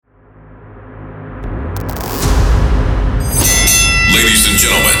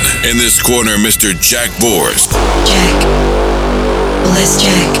gentlemen, in this corner, Mr. Jack Borst. Jack. Well, let's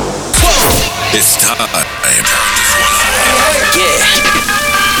Jack. It's time. Yeah.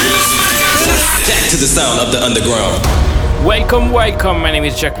 Jack to the sound of the underground. Welcome, welcome. My name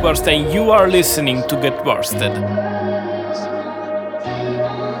is Jack Borst and you are listening to Get Borsted.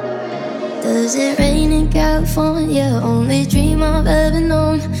 Does it rain in California? Only dream I've ever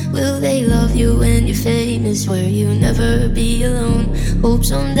known. Will they love you when you're famous? Where you never be alone. Hope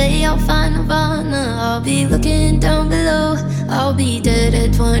someday I'll find Nirvana. I'll be looking down below. I'll be dead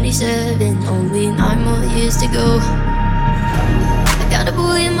at 27. Only 9 more years to go. I got a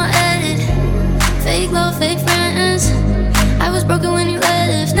bully in my head. Fake love, fake friends. I was broken when you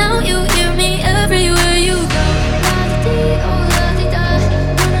left. Now you hear me everywhere you go.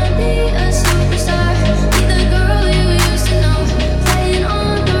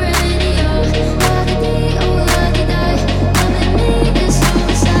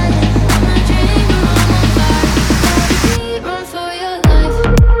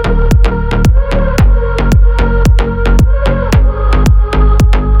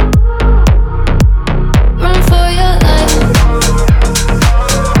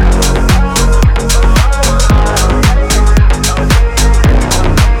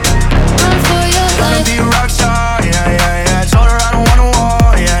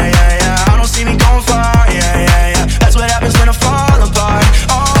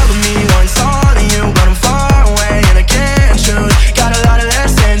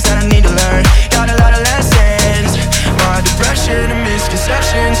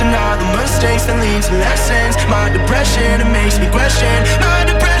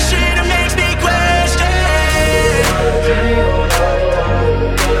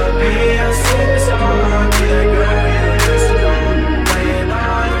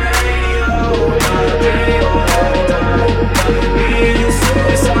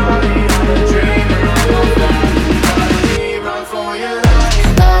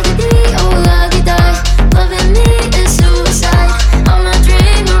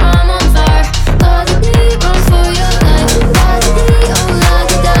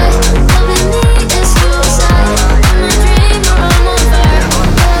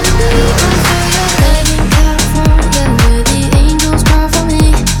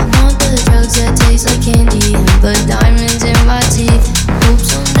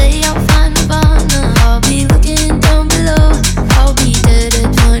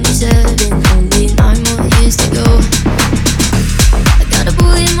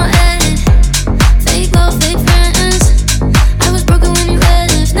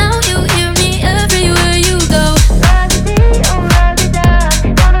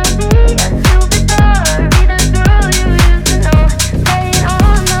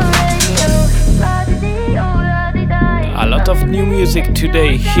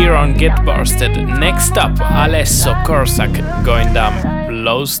 Today here on Get Borsted. Next up, Alesso Corsac going down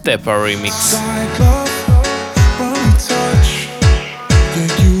Low Stepper remix.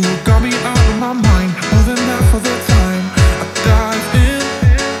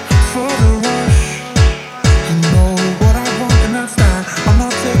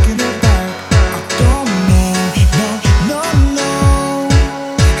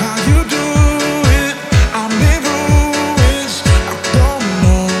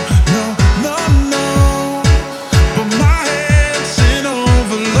 But my head's in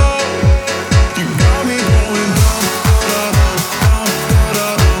overload. You got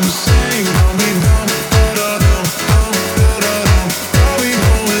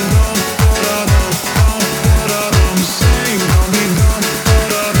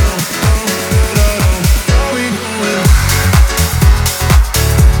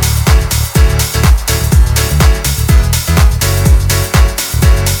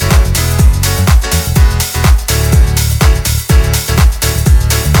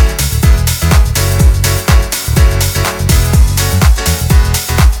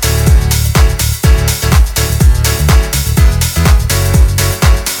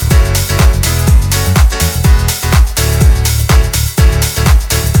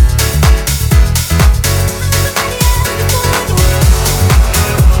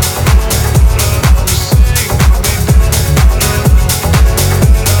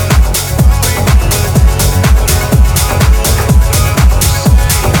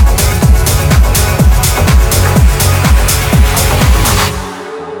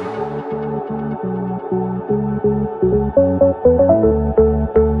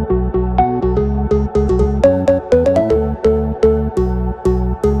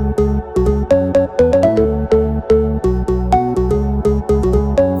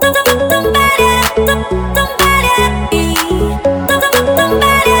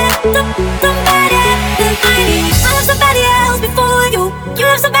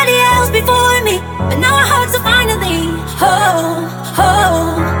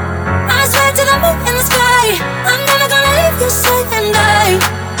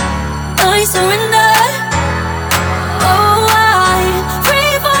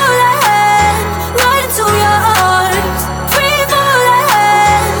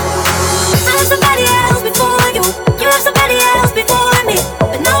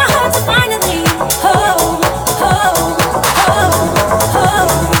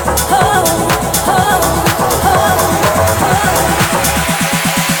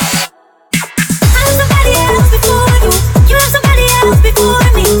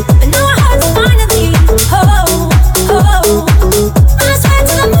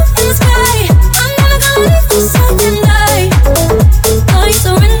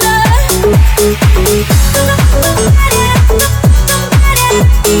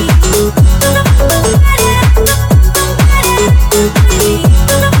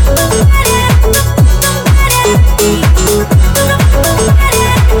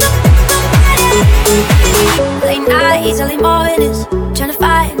early mornings, trying to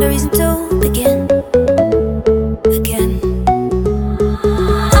find a reason to begin.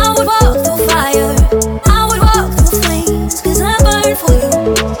 I would walk through fire, I would walk through flames, 'cause I burn for you,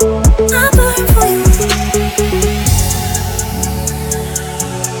 I burn for you.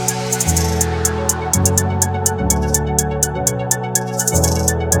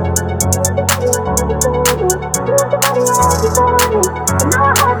 Now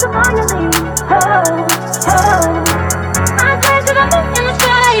I have to finally, I swear to the moon in the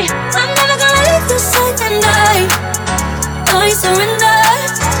sky, I'm never gonna leave this side tonight. I surrender.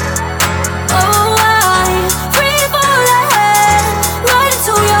 Oh, I'm free falling, right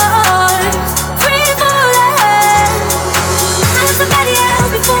into your arms. Free falling. I have somebody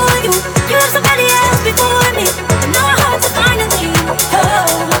else before you. You have somebody else before me. And now I have to finally,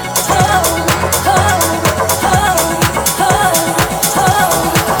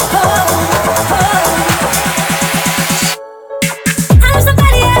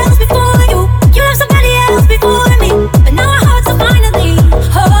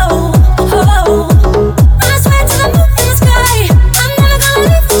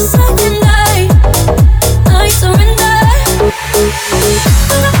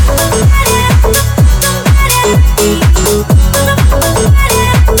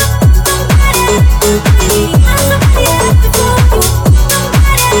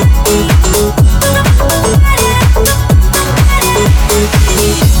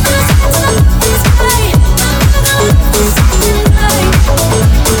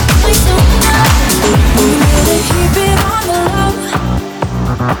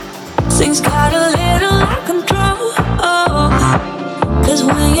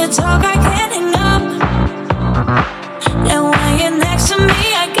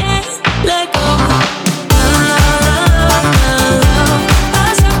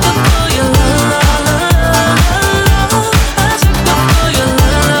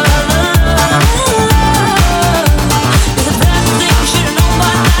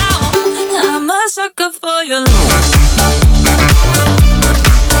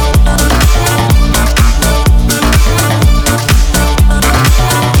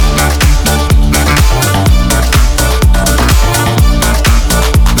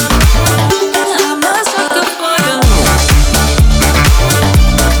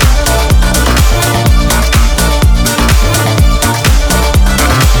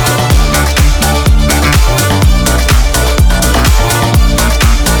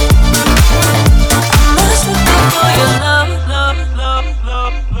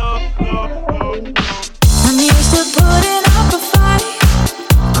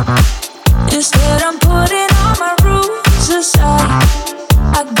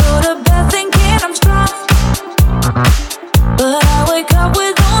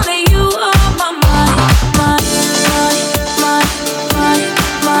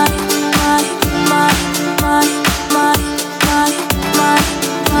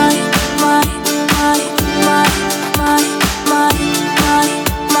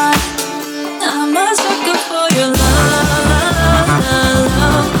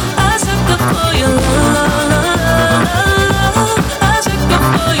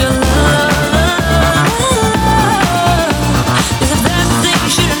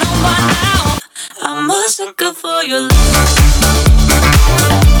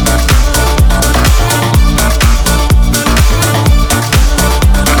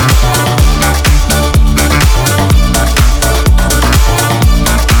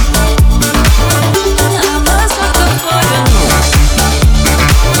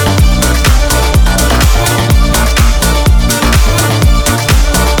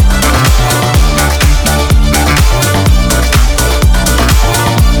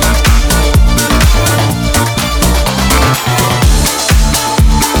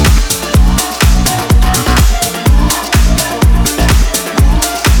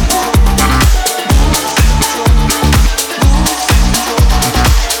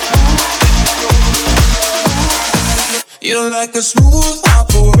 like a smooth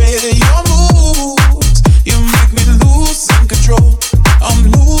operator, your moves, you make me lose in control. I'm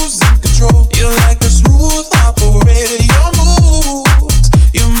losing control. You're like a smooth operator, your moves,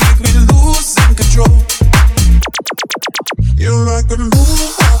 you make me lose in control. You're like a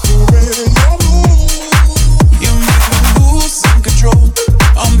smooth operator, your moves, you make me lose in control.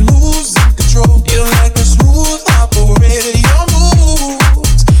 I'm losing control. You're like a smooth operator, your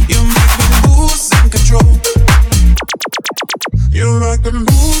moves, you make me lose in control. You're like a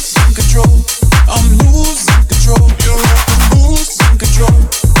losing control. I'm losing control. You're like a losing control.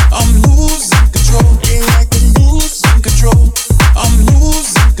 I'm losing control. You're like a losing control. I'm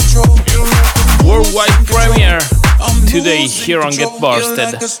losing control. You're like a worldwide premiere today here on Get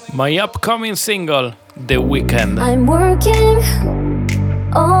Busted. My upcoming single, The Weekend. I'm working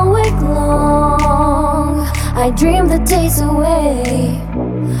all week long. I dream the days away.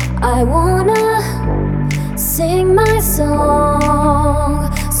 I wanna sing my song,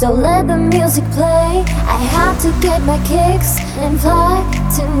 so let the music play. I have to get my kicks and fly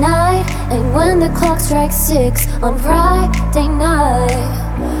tonight. And when the clock strikes 6 on Friday night,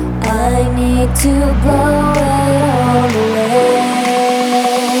 I need to blow it all away.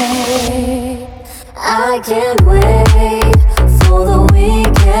 I can't wait for the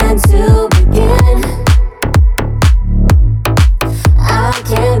weekend to begin. I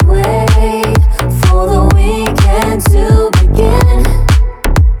can't wait for the weekend to begin.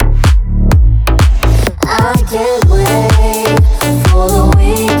 I can't wait for the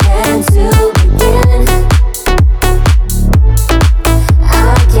weekend to begin.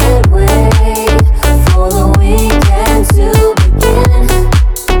 I can't wait for the weekend to begin.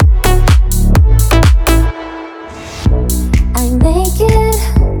 I make it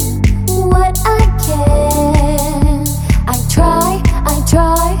what I can. I try.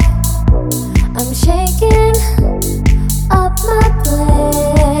 I'm shaking up my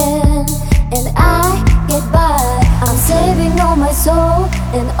plan, and I get by. I'm saving all my soul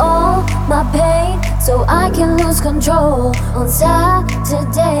and all my pain, so I can lose control on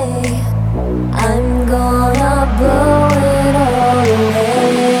Saturday. I'm gonna blow it all away.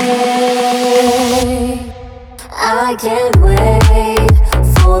 I can't wait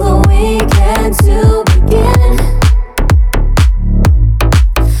for the weekend to begin.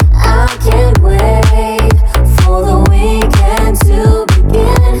 I can't wait for the weekend to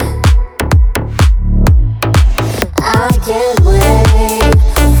begin. I can't wait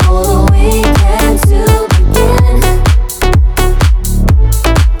for the weekend to begin.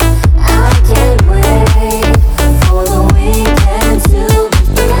 I can't wait for the weekend to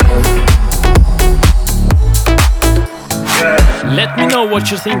begin. Let me know what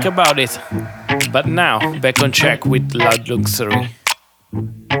you think about it. But now, back on track with Loud Luxury.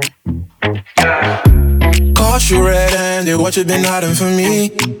 Caught you red-handed, what you been hiding from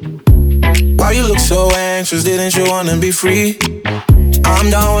me? Why you look so anxious, didn't you wanna be free? I'm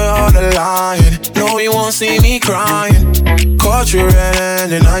down with all the lying, no you won't see me crying. Caught you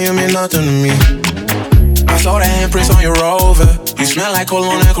red-handed, now you mean nothing to me. I saw the handprints on your Rover, you smell like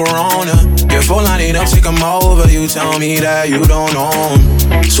cologne and Corona. Your phone lighting up, say come over, you tell me that you don't know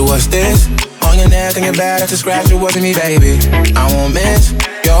him. So what's this? On your neck and your back, that's a scratch, it wasn't me, baby. I won't miss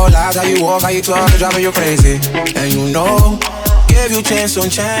your lies, how you walk, how you talk, it's driving you crazy. And you know, give you chance on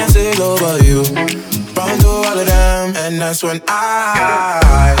chances over you. Run through all of them, and that's when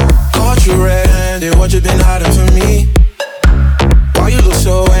I caught you red-handed, what you been hiding from me? Why you look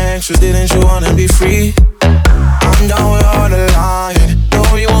so anxious, didn't you wanna be free? I'm down with all the lying,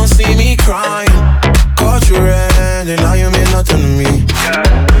 no you won't see me crying. Caught you red-handed, now you mean nothing to me.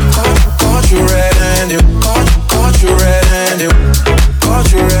 Caught you red-handed, caught you red-handed,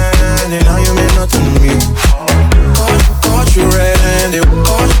 caught you red-handed, now you mean nothing to me. Caught you red-handed,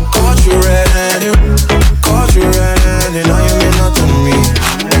 caught you red-handed, caught you red-handed, now you mean nothing to me.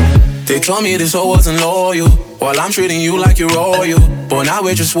 They told me this hoe wasn't loyal, while I'm treating you like you're royal. But now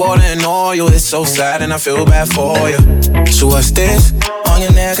we're just water and oil, it's so sad and I feel bad for you. So what's this? On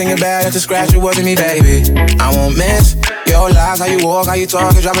your neck and your back, that's a scratch, it wasn't me, baby. I won't miss your lies, how you walk, how you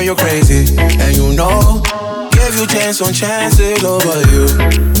talk, it's driving you crazy. And you know, give you chance on chances over you.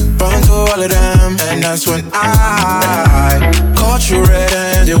 Run through all of them, and that's when I caught you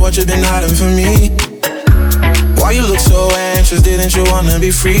red-handed, what you been hiding from me? Why you look so anxious, didn't you wanna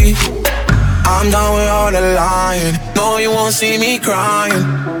be free? I'm done with all the lying, no you won't see me crying.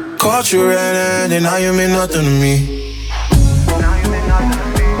 Caught you red-handed, now you mean nothing to me. Now you mean nothing to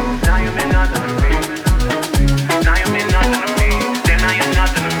me, now you mean nothing to me. Now you mean nothing to me, then now you're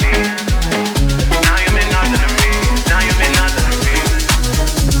nothing to me. Now you mean nothing to me, now you mean nothing to me.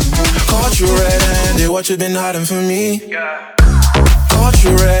 Caught you red-handed, what you been hiding from me? Caught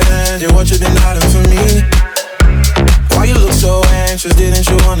you red-handed, what you been hiding from me? Why you look so anxious, didn't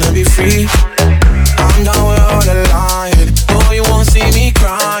you wanna be free? I'm down with all the lying, no you won't see me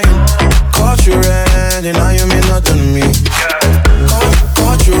crying. Caught you red-handed, now you mean nothing to me.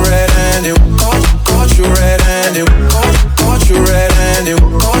 Caught you red-handed, caught you red-handed, caught you red-handed,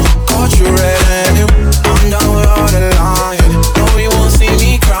 caught you red-handed. I'm down with all the lying, no you won't see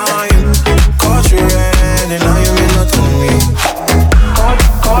me crying. Caught you red-handed, now you mean nothing to me.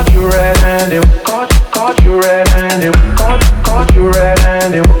 Caught you red-handed, caught you red-handed, caught you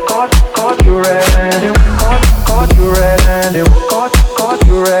red-handed, caught you red-handed, caught you red-handed, caught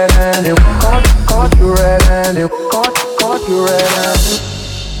you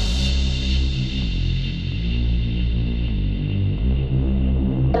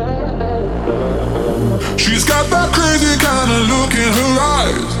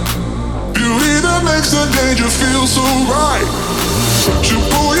makes the danger feel so right. She'll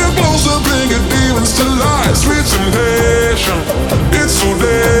pull you closer, bring your demons to life. Sweet temptation, it's so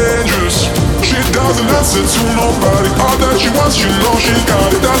dangerous. She doesn't answer to nobody. All that she wants, she knows she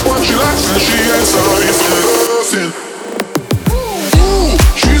got it. That's what she likes, and she ain't sorry for nothing. Ooh,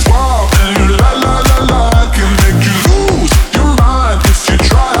 she's wild, and you la la la la can make you lose your mind if you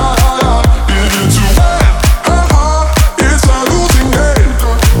try. Into it, it's a losing game.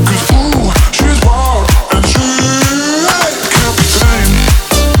 'Cause ooh, she's wild, and she can't be tamed.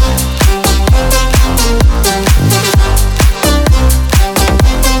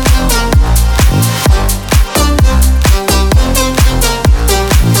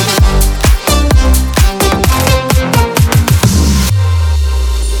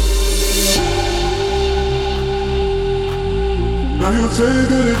 Now you're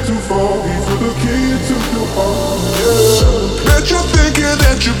taking it too far. These are the keys to your heart. Yeah. Bet you're thinking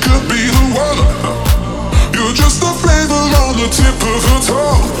that you could be the one. You're just a flavor on the tip of her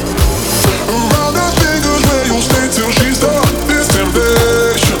tongue. Around her fingers where you'll stay till she's done. This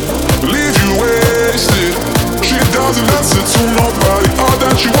temptation leave you wasted. She doesn't answer to nobody. All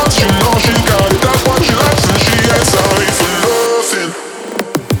that she wants, you know she got it. That's what she likes, and she ain't sorry for nothing.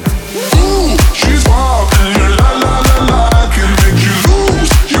 Ooh, she's wild, and you la la la la can make you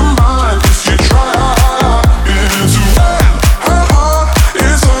lose your mind if you try. Into it,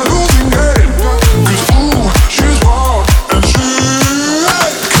 it's a losing game. 'Cause ooh, she's wild, and she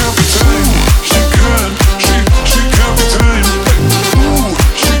can't be tamed. She can't be tamed. Ooh,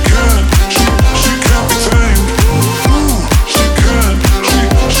 she can't be tamed. Ooh, she can't be tamed. Ooh, she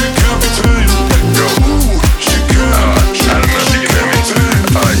can't be tamed.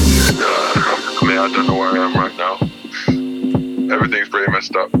 I mean, I don't know where I am right now. Everything's pretty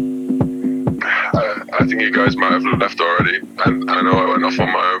messed up. I think you guys might have left already, and I know I went off on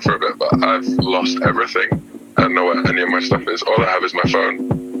my own for a bit, but I've lost everything. I don't know where any of my stuff is. All I have is my phone.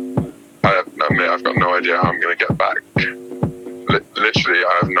 I've got no idea how I'm gonna get back. Literally,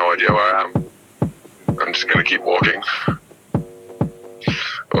 I have no idea where I am. I'm just gonna keep walking.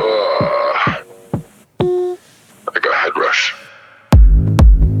 I got a head rush.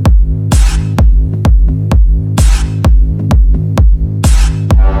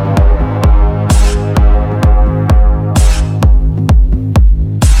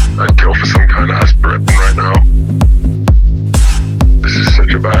 I'd go for some kind of aspirin right now. This is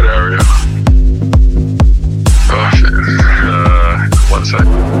such a bad area. One sec.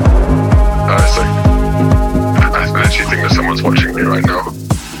 I literally think that someone's watching me right now.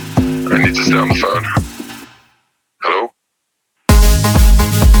 I need to stay on the phone. Hello?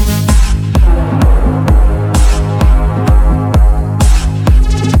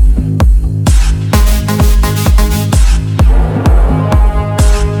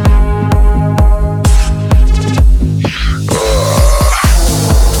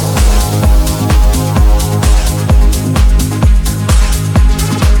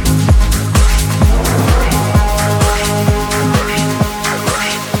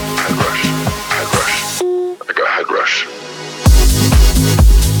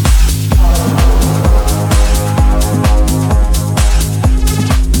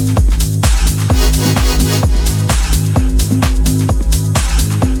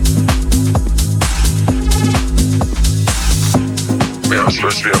 I'm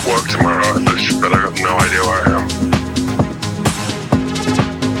supposed to be at work tomorrow, but I got no idea where I am.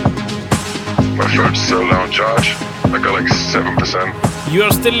 My phone's so low on charge. I got like 7%. You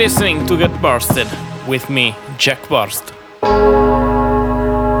are still listening to Get Bursted with me, Jack Burst.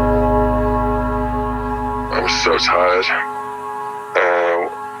 I'm so tired.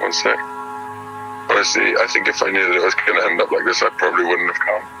 One sec. Honestly, I think if I knew that it was going to end up like this, I probably wouldn't have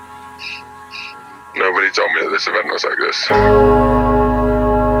come. Nobody told me that this event was like this.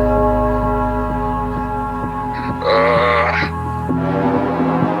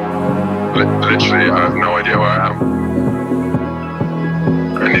 Literally, I have no idea where I am.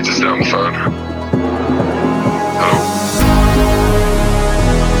 I need to stay on the phone. Hello?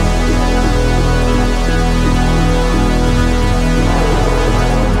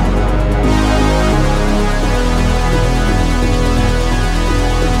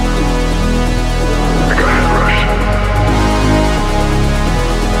 I got a head rush.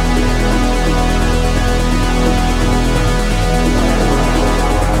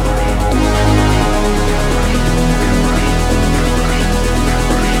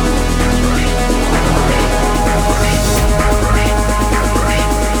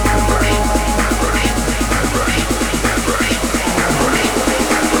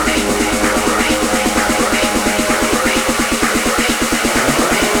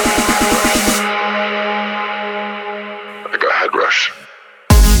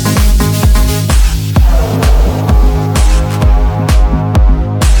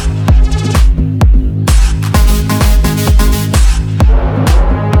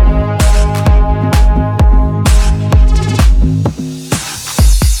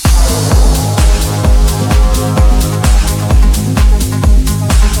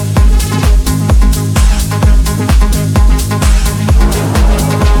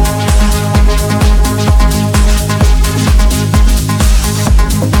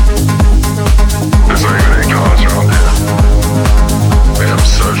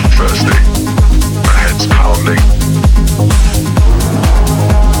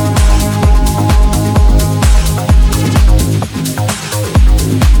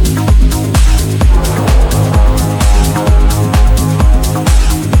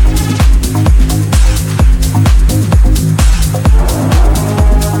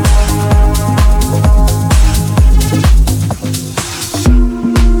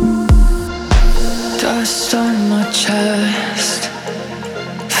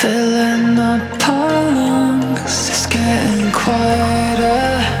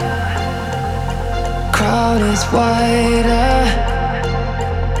 is wider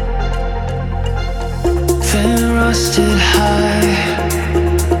than rusted high.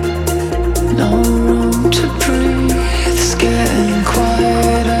 No room to breathe, it's getting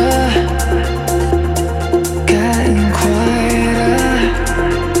quieter, getting quieter.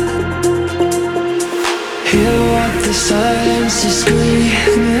 Hear what the silence is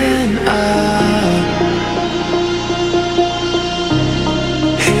screaming out.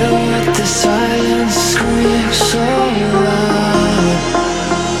 Hear what the silence screams so loud.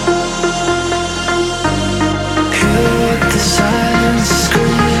 Hear what the silence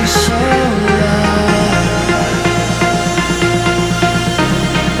screams so loud.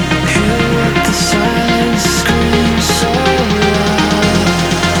 Hear what the silence screams so loud.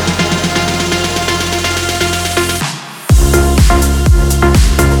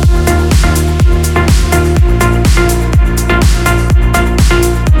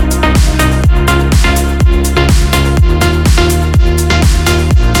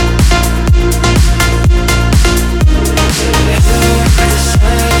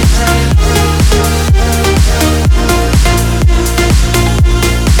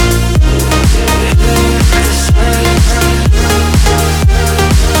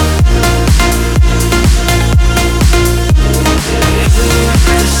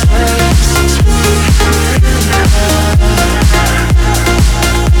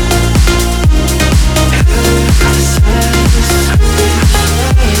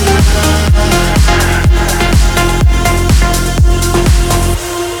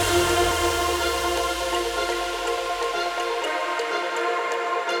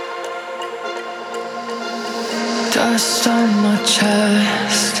 Dust on my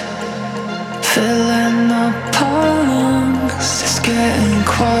chest, filling up our lungs. It's getting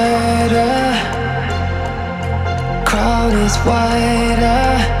quieter, crowd is wider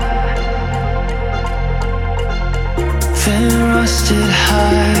than rusted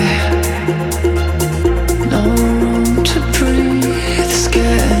high. No room to breathe, it's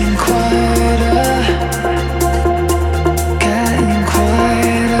getting quieter, getting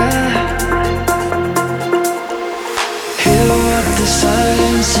quieter. Hear what the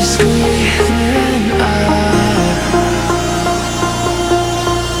silence is screaming out.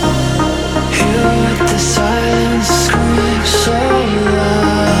 Hear what the silence screams so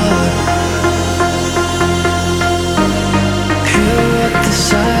loud. Hear what the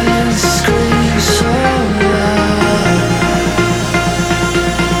silence screams.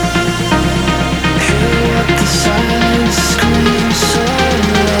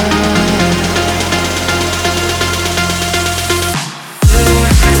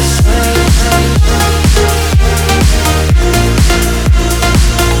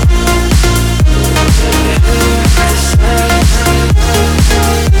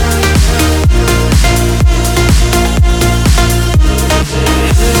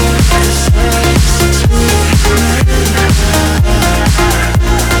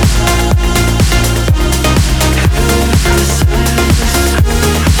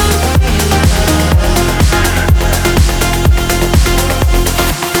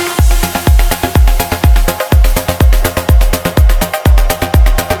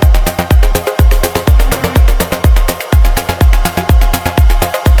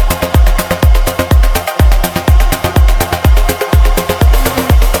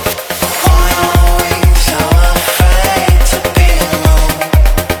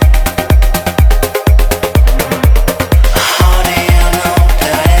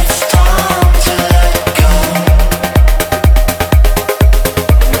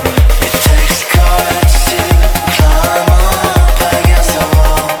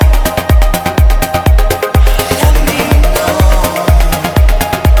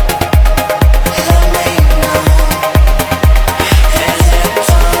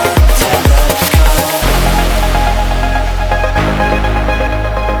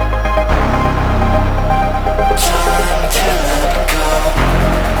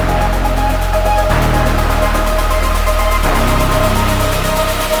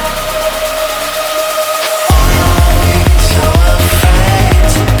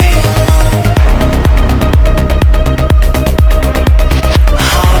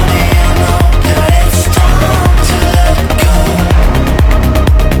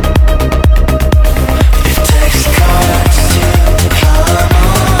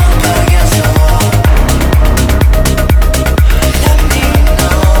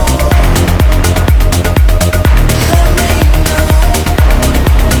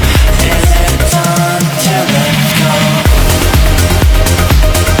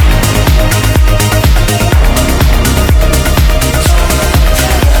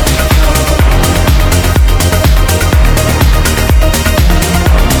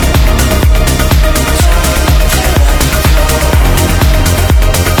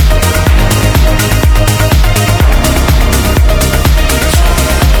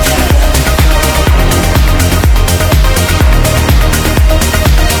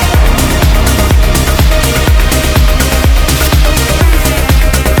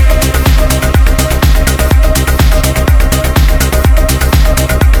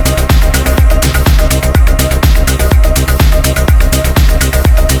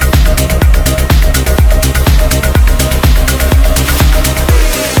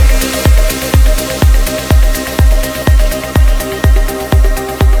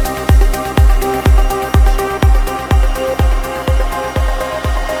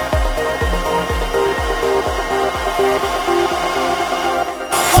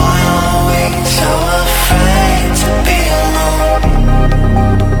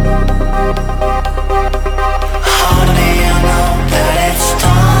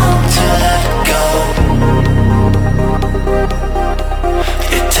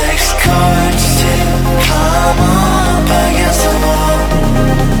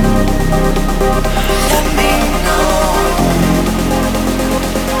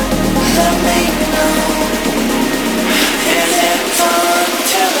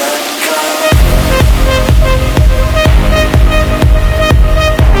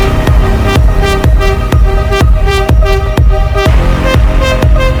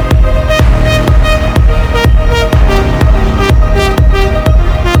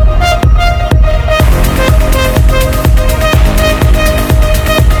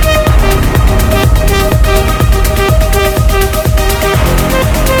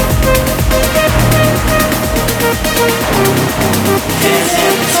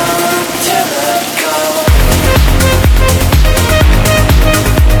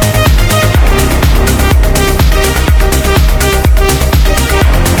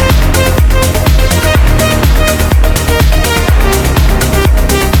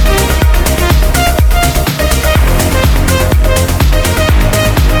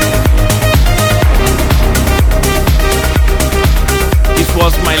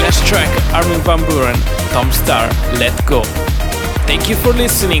 my last track, Armin van Buuren, Tom Starr, Let Go. Thank you for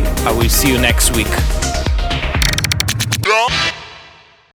listening. I will see you next week.